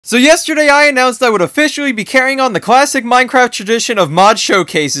So yesterday I announced I would officially be carrying on the classic Minecraft tradition of mod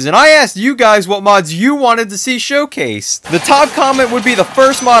showcases, and I asked you guys what mods you wanted to see showcased. The top comment would be the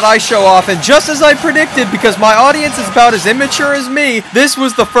first mod I show off, and just as I predicted, because my audience is about as immature as me, this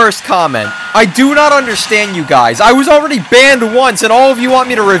was the first comment. I do not understand you guys. I was already banned once, and all of you want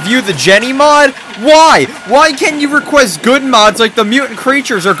me to review the Jenny mod? Why? Why can't you request good mods like the Mutant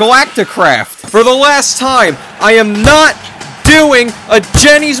Creatures or Galacticraft? For the last time, I am not doing a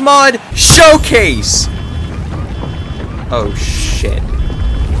Jenny's mod showcase. Oh shit.